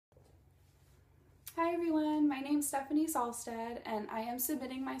Hi everyone, my name's Stephanie Salstead and I am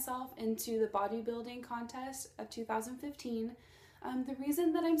submitting myself into the bodybuilding contest of 2015. The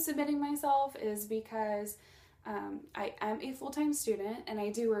reason that I'm submitting myself is because I am a full-time student and I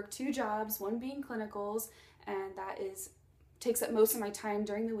do work two jobs, one being clinicals, and that takes up most of my time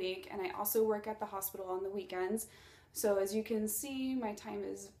during the week, and I also work at the hospital on the weekends. So as you can see, my time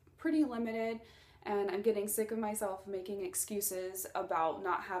is pretty limited and I'm getting sick of myself making excuses about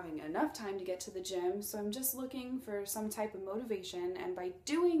not having enough time to get to the gym. So I'm just looking for some type of motivation, and by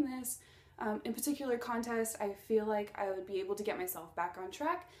doing this in particular contest, I feel like I would be able to get myself back on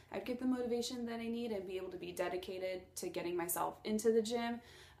track. I'd get the motivation that I need and be able to be dedicated to getting myself into the gym.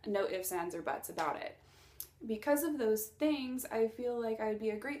 No ifs, ands, or buts about it. Because of those things, I feel like I'd be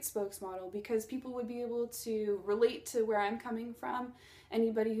a great spokesmodel because people would be able to relate to where I'm coming from.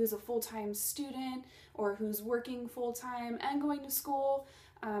 Anybody who's a full-time student or who's working full-time and going to school,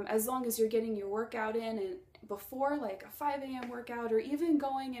 as long as you're getting your workout in and before, like a 5 a.m. workout, or even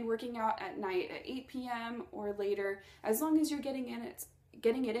going and working out at night at 8 p.m. or later, as long as you're getting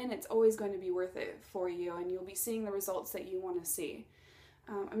it in, it's always going to be worth it for you, and you'll be seeing the results that you want to see.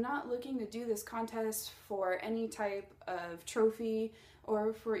 I'm not looking to do this contest for any type of trophy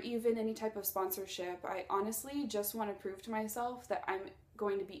or for even any type of sponsorship. I honestly just want to prove to myself that I'm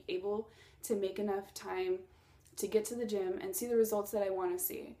going to be able to make enough time to get to the gym and see the results that I want to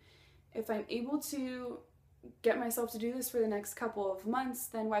see. If I'm able to get myself to do this for the next couple of months,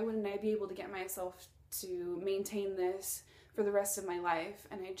 then why wouldn't I be able to get myself to maintain this for the rest of my life?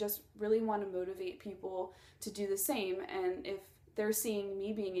 And I just really want to motivate people to do the same, and if they're seeing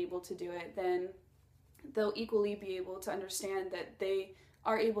me being able to do it, then they'll equally be able to understand that they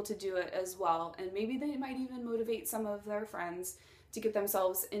are able to do it as well. And maybe they might even motivate some of their friends to get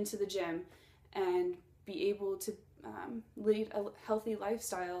themselves into the gym and be able to lead a healthy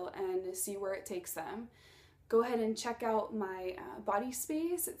lifestyle and see where it takes them. Go ahead and check out my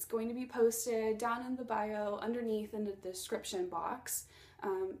Bodyspace. It's going to be posted down in the bio underneath in the description box.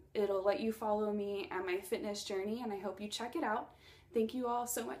 It'll let you follow me and my fitness journey, and I hope you check it out. Thank you all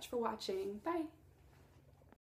so much for watching. Bye!